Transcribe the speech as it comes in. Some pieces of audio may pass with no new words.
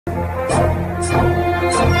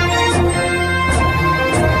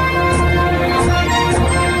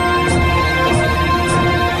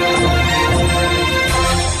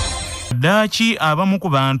Daki abamu ku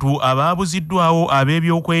bantu ababuziddwawo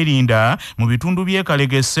ab'ebyokwerinda mu bitundu by'e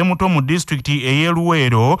Kalege Semuto mu disitulikiti ey'e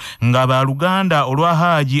Luweero nga baluganda olwa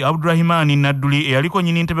Haji Abdul Nadduli eyaliko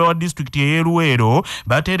nnyini ntebe wa disitulikiti ey'e Luweero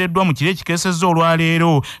bateereddwa mu kiro ekikesezza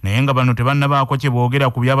olwaleero naye nga bano tebannabaako kye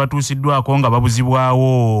boogera ku byabatuusiddwako nga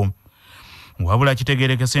babuzibwawo. Wabula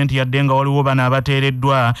kitegeerekese nti yadde nga waliwo bano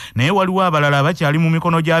abateereddwa naye waliwo abalala abakyali mu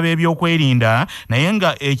mikono gy'ab'ebyokwerinda naye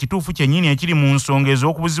nga ekituufu kyennyini ekiri mu nsonga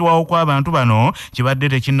ez'okubuzibwawo kw'abantu bano kibadde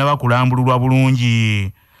tekinnaba kulambululwa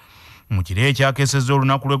bulungi. Mu kiro ekyakesezza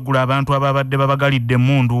olunaku lw'eggulo abantu ababadde babagalidde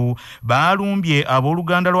emmundu balumbye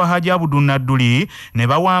abooluganda lwa Haji Abdul Nadduli ne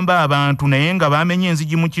bawamba abantu naye nga bamenye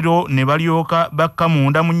enzigi mu kiro ne balyoka bakka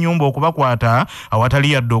munda mu nnyumba okubakwata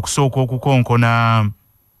awatali yadde okusooka okukonkona.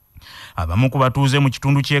 Abamu ku batuuze mu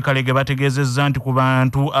kitundu ky'e Kalege bategeezezza nti ku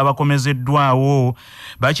bantu abakomezeddwawo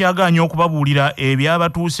bakyagaanye okubabuulira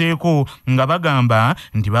ebyabatuuseeko nga bagamba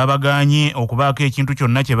nti babagaanye okubaako ekintu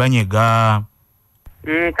kyonna kye banyega.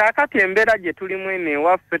 Kaakati embeera gye tulimu eno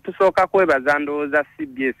ewaffe tusooka kwebaza ndowooza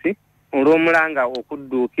CBS olw'omulanga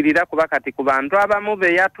okudduukirira kuba kati ku bantu abamu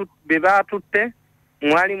be baatutte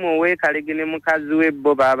mwalimu ow'e Kalege ne mukazi we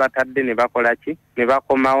bo babatadde ne bakola ki ne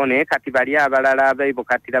bakomawo naye kati bali abalala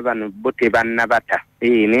abaibukatira bano bo tebannabata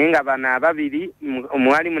naye nga bano ababiri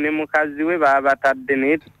mwalimu ne mukazi we babatadde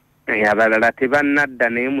naye abalala tebannadda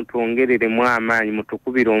naye mutwongereremu amaanyi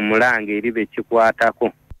mutukubire omulanga eri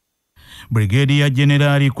bekikwatako. Brigadier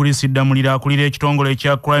General Chris Damulira akulira ekitongole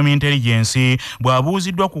ekya Crime Intelligence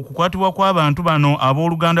bw'abuuziddwa ku kukwatibwa kw'abantu bano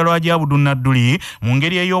abooluganda lwa Haji Abdul Nadduli mu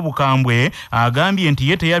ngeri ey'obukambwe agambye nti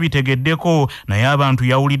ye teyabitegeddeko naye abantu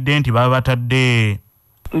yawulidde nti babatadde.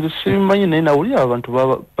 Nze simanyi naye nawulira abantu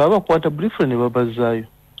babakwata briefly ne babazaayo.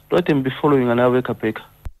 Twate mbi following anaabekapeka.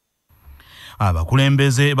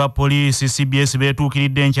 Abakulembeze ba poliisi CBS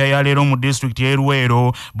beetuukiridde enkya ya leero mu disitulikiti y'e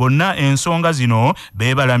Luweero bonna ensonga zino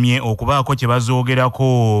beebalamye okubaako kye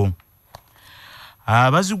bazoogerako.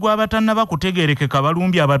 Abazigwa abatannaba kutegeerekeka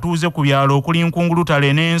balumbye abatuuze ku byalo okuli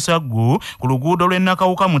Nkungulutale n'Ensaggu ku luguudo lw'e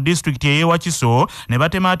Nakawuka mu disitulikiti ey'e Wakiso ne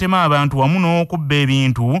batemaatema abantu wamu n'okubba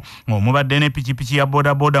ebintu omubadde ne pikipiki ya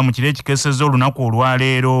bodaboda mu kiro ekikesezza olunaku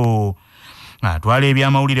olwaleero. Atwala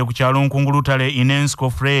ebyamawulire ku kyalo Nkungulutale Inensco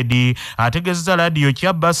Fred ategeezezza laadiyo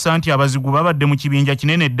Kyabassa nti abazigu babadde mu kibinja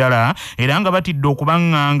kinene ddala era nga batidde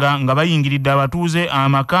okubaŋŋanga nga bayingiridde abatuuze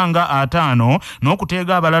amakanga 5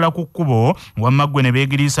 n'okuteega abalala ku kkubo wamma ggwe ne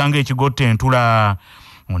beegiriisa ng'ekigotta entula.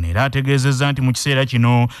 Ono era ategeezezza nti mu kiseera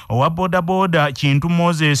kino owa bodaboda Kintu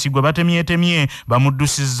Moses gwe batemyetemye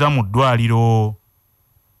bamuddusizza mu ddwaliro.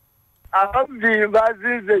 Ababbi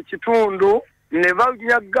bazinze ekitundu ne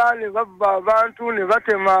banyaga ne babba abantu ne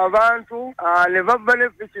batema abantu ne babba ne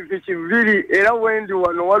pikipiki 2 era wendi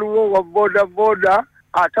wano waliwo wa boda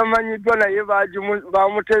atamanyiddwa naye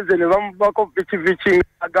bamuteze ne bamubako pikipiki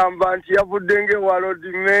agamba nti yavudde ng'ewa Lord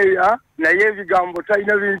Mayor naye ebigambo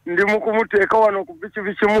talina ndi mu kumuteeka wano ku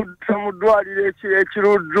pikipiki mu ddwaliro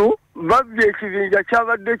ekiruddu. Babbye ekibinja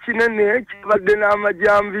kyabadde kinene kyabadde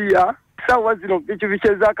n'Amajjambiya ssaawa zino pikipiki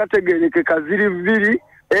ez'akategeerekeka ziri 2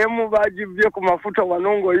 emu bagivye ku mafuta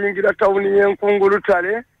wano ng'oyingira tawuni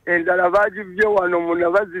y'Enkungulutale endala bagivye wano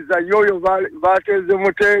munabaziza yoyo bateeze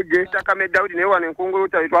muteege. Ttaka Meddie Nadduli naye wano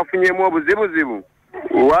Enkungulutale twafunyemu obuzibuzibu.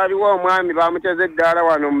 Waliwo omwami bamuteze eddaala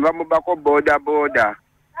wano bamubako bodaboda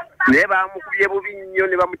naye bamukubye bubi nnyo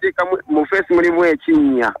ne bamuteeka mu feesi mulimu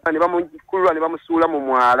ekinnya ne bamukulula ne bamusuula mu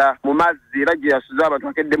mwala mu mazzi era gye yasuza abantu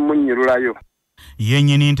akedde munnyirulayo.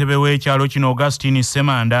 Yennyini ntebe w'ekyalo kino Augustine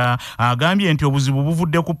Semanda agambye nti obuzibu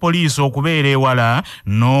buvudde ku poliisi okubeera ewala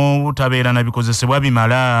n'obutabeera na bikozesebwa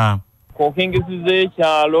bimala. Kokingisiza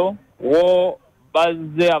ekyalo wo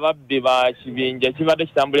bazze ababbi ba kibinja kibadde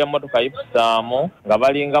kitambulira mmotoka Ipsam nga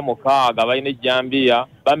balinga 6 balina ejjambiya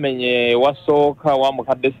bamenye wasooka wa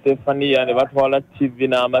mukadde Stefania ne batwala TV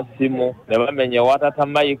n'amasimu ne bamenye watata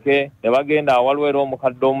Mike ne bagenda awalwera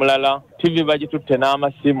omukadde omulala TV bagitutte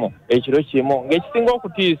n'amasimu ekiro kimu ng'ekisinga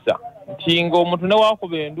okutiisa nti ng'omuntu ne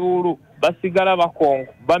waakuba enduulu basigala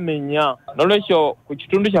bakonko bamenya. Nolwekyo ku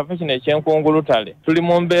kitundu kyaffe kino eky'Enkungulutale tuli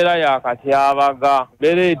mu mbeera ya katyabaga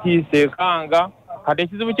mbeera etiisa ekanga. Kati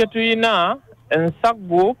ekizibu kye tulina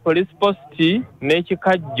Ensaggu police post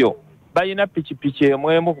n'Ekikajjo balina pikipiki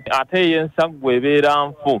emwemu ate y'Ensaggu ebeera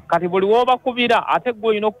nfu. Kati buli w'obakubira ate gwe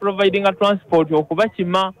olina okuprovidinga transport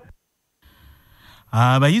okubakima.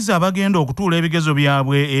 Abayizi abagenda okutuula ebigezo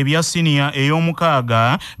byabwe ebya siniya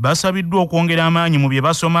ey'omukaaga basabiddwa okwongera amaanyi mu bye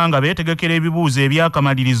basoma nga beetegekera ebibuuzo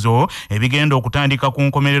ebyakamalirizo ebigenda okutandika ku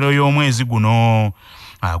nkomerero y'omwezi guno.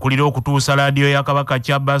 Akulira okutuusa laadiyo ya Kabaka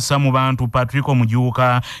Kyabassa mu bantu Patrick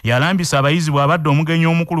Omujuuka yalambisa abayizi bw'abadde omugenyi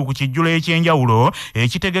omukulu ku kijjulo ekyenjawulo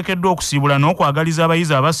ekitegekeddwa okusiibula n'okwagaliza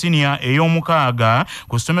abayizi aba siniya ey'omukaaga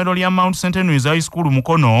ku ssomero lya Mount St. Henry's High School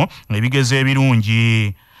Mukono ebigezo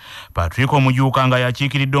ebirungi. Patrick Omujuuka nga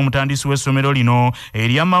yakiikiridde omutandisi w'essomero lino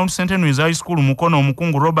erya Mount St. Henry's High School Mukono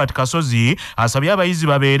omukungu Robert Kasozi asabye abayizi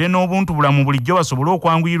babeere n'obuntu bulamu bulijjo basobole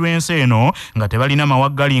okwanguyirwa ensi eno nga tebalina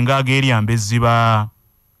mawaggali ng'ageeryamba ezziba.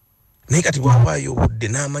 Naye kati bw'awaayo obudde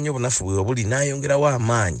n'amanya obunafu bwe buli n'ayongerawo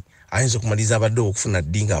amaanyi ayinza okumaliza abadde okufuna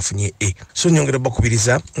ddi ng'afunye E. So nyongera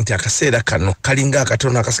bakubiriza nti akaseera kano kalinga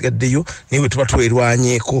akatono akasigaddeyo naye bwe tuba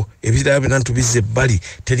twerwanyeeko ebirala byonna tubizza ebbali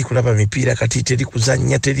teri kulaba mipiira kati teri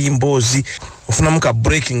kuzannya teri mboozi ofunamu ka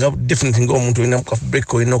break nga definitely ng'omuntu olinamu ka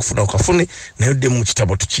break olina okufuna okafune naye odde mu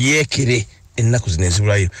kitabo tukiyeekere ennaku zino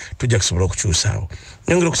ezibulayo tujja kusobola okukyusaawo.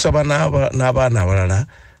 Nyongera okusaba n'abaana abalala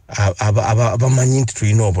abamanyi nti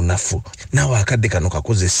tulina obunafu naawe akadde kano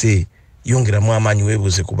kakozese yongeramu amaanyi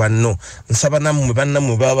weebuuze ku banno nsaba nammwe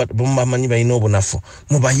bannammwe bamanyi balina obunafu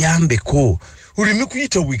mubayambeko oleme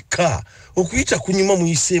kuyita wekka okuyita kunyuma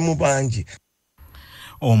muyiseemu bangi.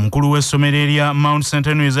 Omukulu w'essomero erya Mount St.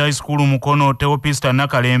 Henry's High School Mukono Teopista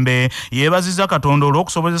Nakalembe yeebazizza Katonda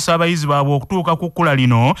olw'okusobozesa abayizi baabwe okutuuka ku kkula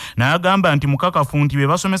lino n'agamba nti mukakafu nti be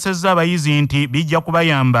basomesezza abayizi nti bijja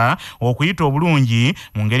kubayamba okuyita obulungi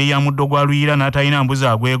mu ngeri ya muddo gwa luyira n'atalina mbuzi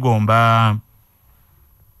agwegomba.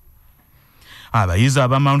 Abayizi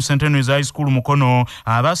aba Mount St. Henry's High School Mukono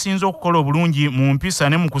abasinze okukola obulungi mu mpisa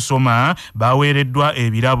ne mu kusoma baweereddwa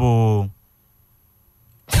ebirabo.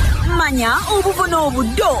 Manya obuvuno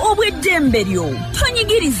obuddo obw'eddembe lyo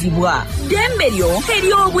tonyigirizibwa ddembe lyo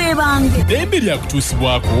ery'obwebange ddembe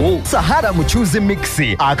lyakutuusibwako Sahara Muchuzi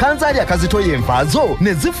Mixi akanzaali akazitoya envaazo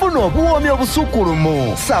ne zifuna obuwoomi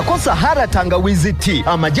obusukkulumu saako Sahara Tangawizi Tea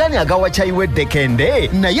amajani agawa chai weddekende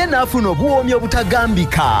naye n'afuna obuwoomi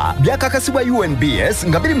obutagambika byakakasibwa UNBS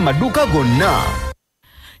nga biri mu maduuka gonna.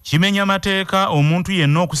 Kimenya mateeka omuntu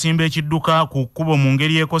yenna okusimba ekidduka ku kkubo mu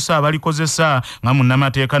ngeri ekosa abalikozesa nga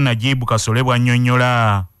munnamateeka Najibu Kasole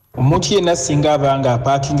bw'annyonnyola. Omuntu yenna singa abanga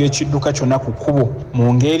apaakinga ekidduka kyonna ku kkubo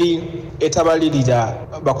mu ngeri etabalirira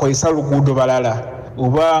bakozesa luguudo balala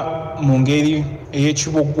oba mu ngeri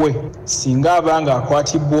ey'ekibogwe singa abanga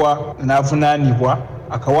akwatibwa n'avunaanibwa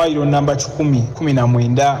akawaayiro namba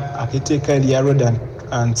 1019 ak'etteeka erya Road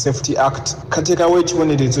and Safety Act kateekawo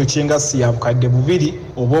ekibonerezo ky'engassi ya bukadde 2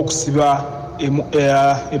 oba okusiba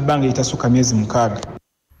ebbanga eritasukka myezi 6.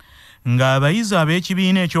 Ng'abayizi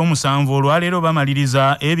ab'ekibiina ekyomusanvu olwaleero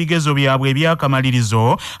bamaliriza ebigezo byabwe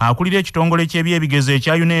ebyakamalirizo akulira ekitongole ky'ebyebigezo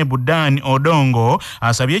ekya Uneb Dan Odongo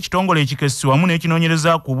asabye ekitongole ekikessi wamu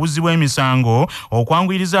n'ekinoonyereza ku buzzi bw'emisango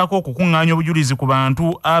okwanguyirizaako okukuŋŋaanya obujulizi ku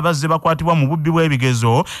bantu abazze bakwatibwa mu bubbi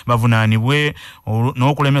bw'ebigezo bavunaanibwe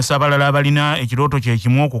n'okulemesa abalala abalina ekirooto kye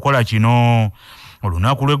kimu okukola kino.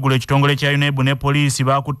 Olunaku lw'eggulo ekitongole kya Uneb ne poliisi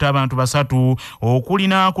bakutte abantu 3 okuli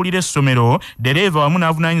n'akulira essomero dereeva wamu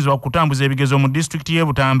n'avunaanyizibwa ku kutambuza ebigezo mu disitulikiti y'e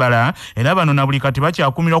Butambala era bano na buli kati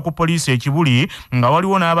bakyakumirwa ku poliisi ekibuli nga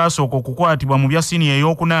waliwo n'abaasooka okukwatibwa mu bya siniya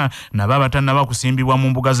ey'okuna nabo abatannaba kusimbibwa mu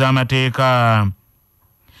mbuga z'amateeka.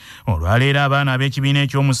 Olwaleero abaana ab'ekibiina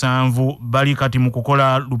ekyomusanvu bali kati mu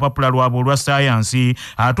kukola lupapula lwabwe olwa saayansi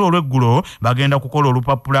ate olw'eggulo bagenda kukola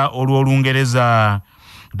olupapula olw'Olungereza.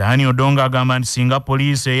 Dani Odongo agamba nti singa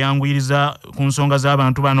poliisi eyanguyiriza ku nsonga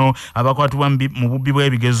z'abantu bano abakwatibwa mu bubbi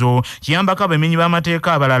bw'ebigezo kiyambako abamenyi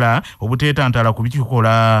b'amateeka abalala obuteetantala ku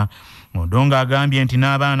bikikola. Odongo agambye nti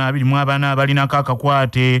n'abaana 24 abalinako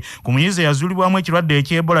akakwate ku muyizi eyazuulibwamu ekirwadde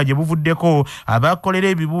eky'Ebola gye buvuddeko abakolera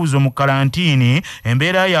ebibuuzo mu kalantiini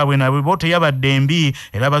embeera yaabwe nabwe bo teyabadde mbi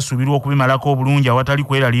era basuubirwa okubimalako obulungi awatali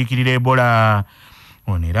kweraliikirira Ebola.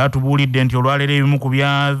 Ono era atubuulidde nti olwaleero ebimu ku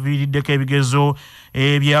byaviiriddeko ebigezo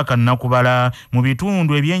ebyakanakubala mu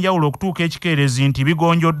bitundu ebyenjawulo okutuuka ekikeerezi nti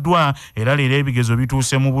bigonjoddwa era leero ebigezo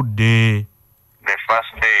bituuse mu budde. The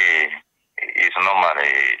first day is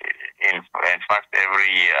normally in fact every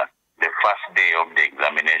year the first day of the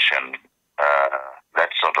examination that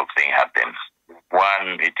sort of thing happens.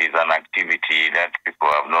 One, it is an activity that people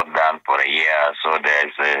have not done for a year, so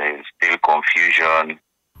there's still confusion.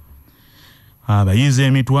 Abayizi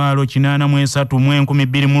emitwalo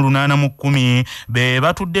 83,210 be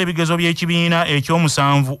batudde ebigezo by'ekibiina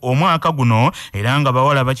ekyomusanvu omwaka guno era nga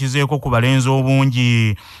bawala bakizeeko ku balenzi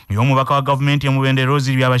obungi. Omubaka wa gavumenti Mubende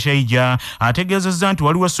Rose Byabashayija ategeezezza nti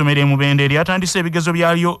waliwo essomero Mubende eryatandise ebigezo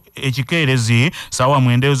byalyo ekikeerezi ssaawa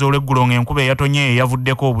 9 ez'olweggulo ng'enkuba eyatonye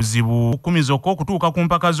yavuddeko obuzibu. 10 zokka okutuuka ku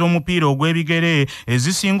mpaka z'omupiira ogw'ebigere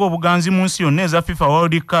ezisinga obuganzi mu nsi yonna eza FIFA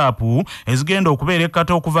World Cup ezigenda okubeera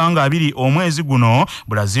ekkata okuva nga 2 omwezi guno.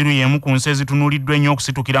 Brazil yemu ku nsi ezitunuuliddwa ennyo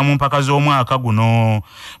okusitukira mu mpaka z'omwaka guno.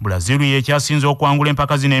 Brazil yekyasinze okuwangula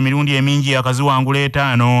empaka zino emirundi emingi yakaziwangula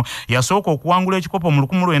 5. Yasooka okuwangula ekikopo mu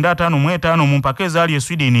 1955 mu mpaka ezaali e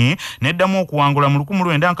Sweden n'eddamu okuwangula mu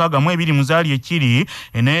 1962 mu zaali e Chile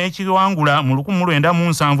n'ekiwangula mu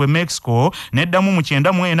 1970 e Mexico n'eddamu mu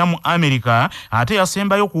 94 mu America ate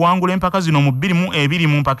yasembayo okuwangula empaka zino mu 2002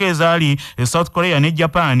 mu mpaka ezaali e South Korea ne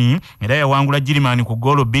Japan era yawangula Germany ku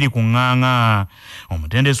goolo 2 ku nganga.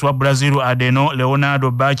 Omutendesi wa Brazil Adeno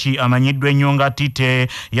Leonardo Bachi amanyiddwa ennyo nga Tite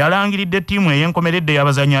yalangiridde ttiimu ey'enkomeredde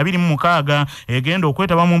y'abazanyi 26 egenda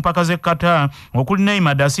okwetaba mu mpaka z'ekkata okuli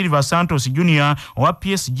Neymar da Silva Santos Jr. owa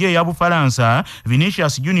PSG ya Bufalansa,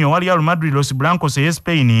 Vinicius Jr. wa Real Madrid Los Blancos e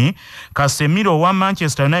Spain, Casemiro wa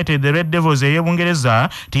Manchester United the Red Devils e Bungereza,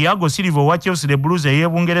 Thiago Silva wa Chelsea the Blues e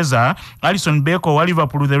Bungereza, Alisson Becker wa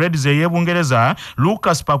Liverpool the Reds e Bungereza,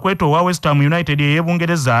 Lucas Paquetá wa West Ham United e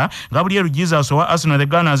Bungereza, Gabriel Jesus wa Arsenal the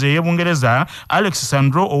Gunners e Bungereza, Alex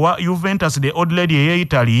Sandro wa Juventus the Old Lady e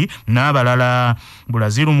Italy n'abalala.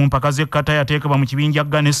 Brazil mu mpaka z'ekkata yateekebwa mu kibinja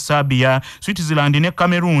Ghana, Serbia, Switzerland ne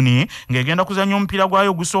Cameroon ng'egenda kuzannya omupiira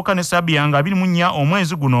gwayo gusooka ne Serbia nga 24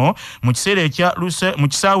 omwezi guno mu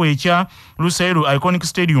kisaawe ekya Lusail Iconic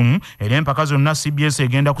Stadium era empaka zonna CBS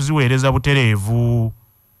egenda kuziweereza butereevu.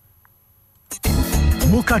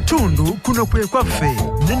 Mu katundu kuno kwe kwaffe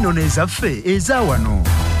n'ennono ezaffe eza wano.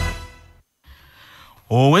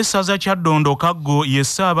 Owessaza Kyaddondo Kaggo ye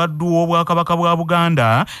Ssaabaddu w'Obwakabaka bwa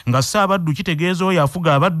Buganda nga Ssaabaddu kitegeeza oyo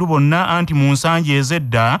afuga abaddu bonna anti mu nsanja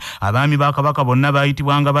ez'edda abaami ba Kabaka bonna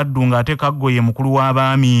baayitibwanga baddu ng'ate Kaggo ye mukulu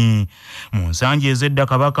w'abaami. Mu nsanja ez'edda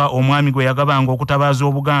Kabaka omwami gwe yagabanga okutabaaza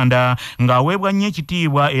Obuganda ng'aweebwa nnyo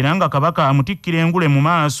ekitiibwa era nga Kabaka amutikkira engule mu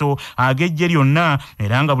maaso ag'eggye lyonna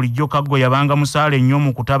era nga bulijjo Kaggo yabanga musaale nnyo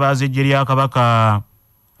mu kutabaaza eggye lya Kabaka.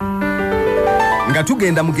 Nga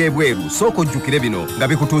tugenda mugebweru soko jjukire bino nga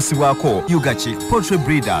bikutuusibwako Yugachi Poultry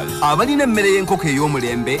Breeders abalina emmere y'enkoko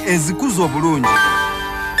ey'omulembe ezikuza obulungi.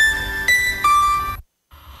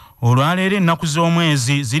 Olwaleero ennaku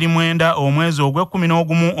z'omwezi ziri 9 omwezi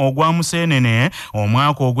ogw'e11 ogwa Museenene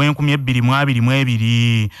omwaka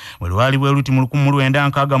ogw'2022 bwe lwali bwe luti mu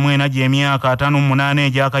 1964 gy'emyaka 58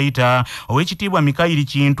 egyakayita ow'ekitiibwa Mikayiri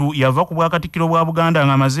Kintu yava ku Bwakatikkiro bwa Buganda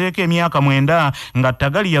ng'amazeeko emyaka 9 nga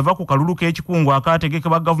Tagali yava ku kalulu k'ekikungu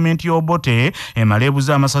akaategekebwa gavumenti y'Obote emala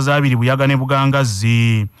ebuza amasaza 2 Buyaga ne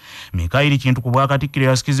Bugangazzi. Mikayiri Kintu ku Bwakatikkiro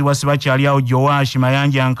yasikizibwa Sibakyali awo Joash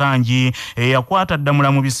Mayanja Nkanji eyakwata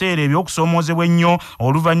ddamula mu biseera ebyokusoomoozebwa ennyo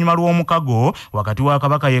oluvannyuma lw'omukago wakati wa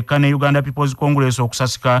Kabaka yekka ne Uganda People's Congress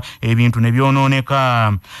okusasika ebintu ne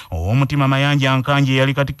byonooneka. Ow'omutima Mayanja Nkanji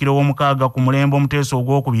yali Katikkiro w'omukaaga ku mulembe omuteeso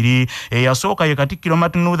ogwokubiri eyasooka ye Katikkiro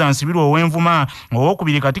Martin Luther Nsibirwa ow'Envuma,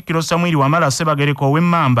 ow'okubiri Katikkiro Samuel Wamala Ssebagereka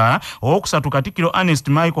ow'Emmamba, ow'okusatu Katikkiro Ernest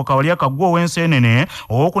Michael Kawalya Kaggwa ow'Enseenene,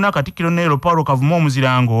 ow'okuna Katikkiro Nero Paulo Kavuma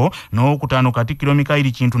Omuzirango, n'owokutaano Katikkiro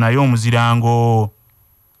Mikayiri Kintu naye Omuzirango.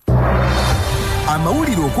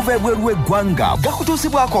 Amawulire okuva ebweru w'eggwanga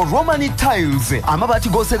gakutuusibwako Roman Tiles, amabaati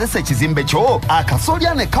g'oseresa ekizimbe kyo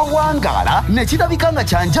akasolya ne kawangaala ne kirabika nga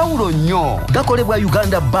kya njawulo nnyo. Gakolebwa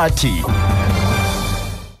Uganda Bati.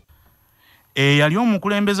 Yali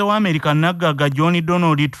omukulembeze wa America naggaga John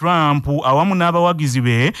Donald Trump awamu n'abawagizi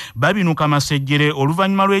be babinuka masejjere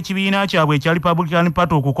oluvannyuma lw'ekibiina kyabwe ekya Republican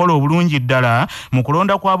Party okukola obulungi ddala mu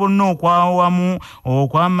kulonda kwa bonna okwawamu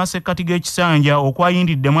okw'amasekkati g'ekisanja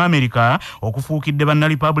okwayindidde mu America okufuukidde banna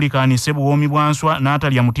Republican Ssebuwoomi Bwanswa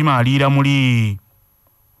n'atalya mutima aliira muli.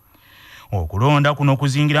 Okulonda kuno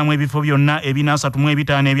kuzingiramu ebifo byonna ebina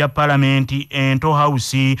 35 ebya Parliament ento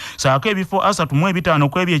House saako ebifo 35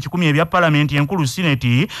 kwebyo 10 ebya Parliament enkulu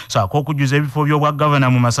Senate saako okujjuza ebifo by'obwa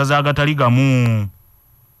governor mu masaza agatali gamu.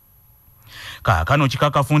 Kaakano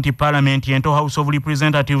kikakafu nti Parliament ento House of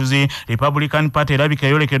Representatives Republican Party erabika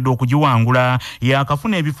eyolekedde okugiwangula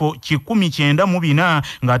yakafuna ebifo 194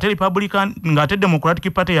 ng'ate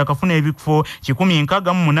Democratic Party yakafuna ebifo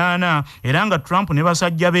 168 era nga Trump ne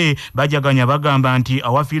basajja be bajaganya bagamba nti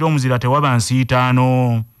awafiira omuzira tewaba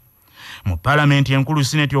nsiitaano. mu palamenti enkulu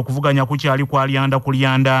Senate okuvuganya kukyali kwalyanda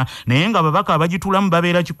kulyanda naye nga babaka abagitulamu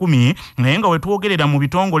babeera 10 naye nga wetwogerera mu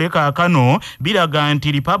bitongole kaakano biraga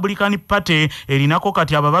nti Republican Party erinako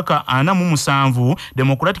kati ababaka 47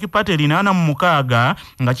 Democratic Party erina 46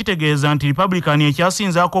 nga kitegeeza nti Republican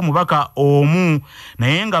ekyasinzaako omubaka omu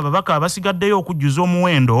naye nga ababaka abasigaddeyo okujjuza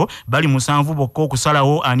omuwendo bali 7 bokka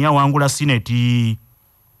okusalawo ani awangula Senate.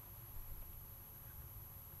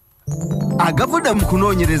 Agavuna mu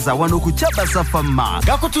kunoonyereza wano ku Kyabasa Pharma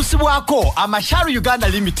gakutusibwako Amasharu Uganda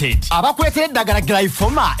Limited abakuletera eddagala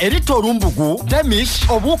Glyphoma erita olumbugu Demish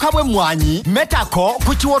obuuka bw'emmwanyi Metako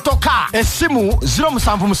ku kiwotoka essimu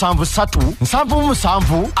 0773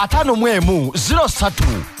 77 51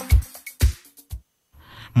 03.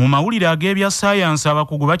 Mu mawulire ag'ebya science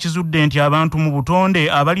abakugu bakizudde nti abantu mu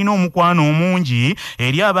butonde abalina omukwano omungi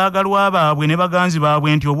eri abaagalwa baabwe ne baganzi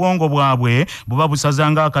baabwe nti obwongo bwabwe buba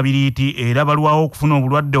busazanga akabiriiti era balwawo okufuna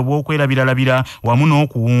obulwadde obw'okwerabiralabira wamu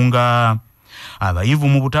n'okuwunga. Abayivu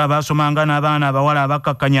mu buto abasomanga n'abaana abawala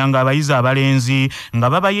abakkakkanyanga abayizi abalenzi nga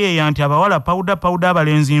babayeeya nti abawala pawuda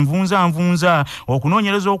abalenzi nvunza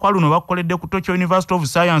okunoonyereza okwa luno bakukoledde ku Tokyo University of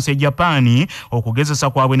Science e Japan okugezesa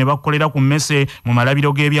kwabwe ne bakukolera ku mmese mu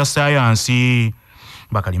malabiro g'ebya science.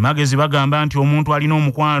 Bakalimagezi bagamba nti omuntu alina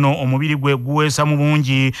omukwano omubiri gwe guweesa mu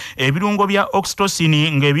bungi ebirungo bya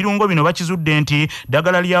oxytocin ng'ebirungo bino bakizudde nti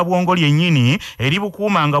ddagala lya bwongo lyennyini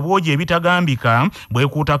eribukuuma nga bwogi ebitagambika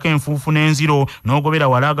bwekuutako enfuufu n'enziro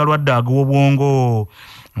n'ogobera wala agalwadde ag'obwongo.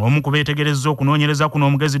 Omu kubeetegereza okunoonyereza kuno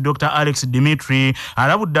omugezi Dr. Alex Dimitri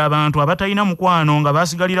alabudde abantu abatalina mukwano nga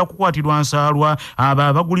basigalira kukwatirwa nsaalwa abo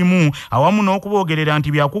abagulimu awamu n'okuboogerera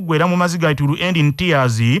nti byakuggwera mu maziga to end in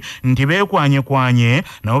tears nti beekwanye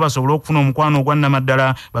nabo basobole okufuna omukwano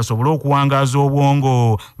ogwannamaddala basobole okuwangaaza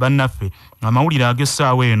obwongo. Bannaffe amawulire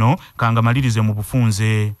ag'essaawa eno kanga malirize mu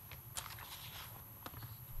bufunze.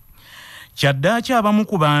 Kyaddaaki abamu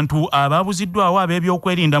ku bantu ababuziddwawo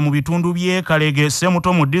ab'ebyokwerinda mu bitundu by'e Kalege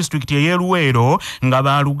Semuto mu disitulikiti ey'e Luweero nga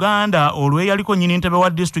baaluganda olweyaliko nnyini ntebe wa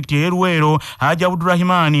disitulikiti ey'e Luweero Haji Abdul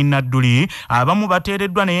Nadduli abamu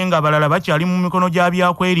bateereddwa naye nga abalala bakyali mu mikono gya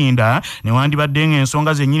byakwerinda newandibadde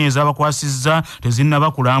ng'ensonga zennyini ezabakwasizza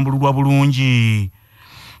tezinnaba kulambululwa bulungi.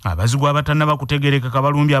 Abazigwa abatannaba kutegereka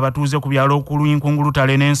kabalumbye abatuuze ku byalo ku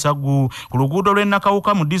Luyinkungulutale n'Ensaggu ku luguudo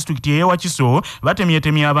lw'Ennakawuka mu disitulikiti ey'e Wakiso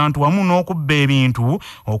batemyetemye abantu wamu n'okubba ebintu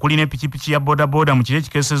okuli ne pikipiki ya bodaboda mu kire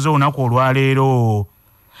kikesezza olunaku olwaleero.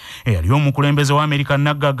 Eyali omukulembeze wa America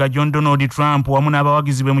Naggaga John Donald Trump wamu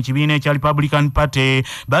n'abawagizi be mu kibiina ekya Republican Party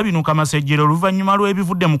babinuka amasejjero oluvannyuma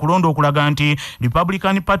lw'ebivudde mu kulonda okulaga nti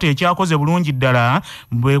Republican Party ekyakoze bulungi ddala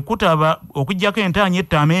bwe kutaba okujjako entaanya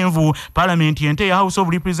ettamenvu Parliament ente ya House of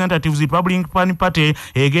Representatives Republican Party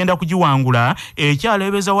egenda kugiwangula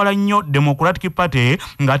ekyaleebeza wala nnyo Democratic Party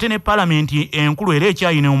ng'ate ne Parliament enkulu era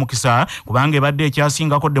ekyayina omukisa kubanga ebadde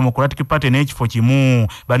ekyasingako Democratic Party n'ekifo kimu.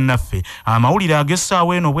 Bannaffe amawulire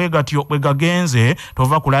ag'essaawa eno bwe gatyo bwe gagenze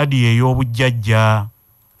tova ku laadiyo ey'obujjajja.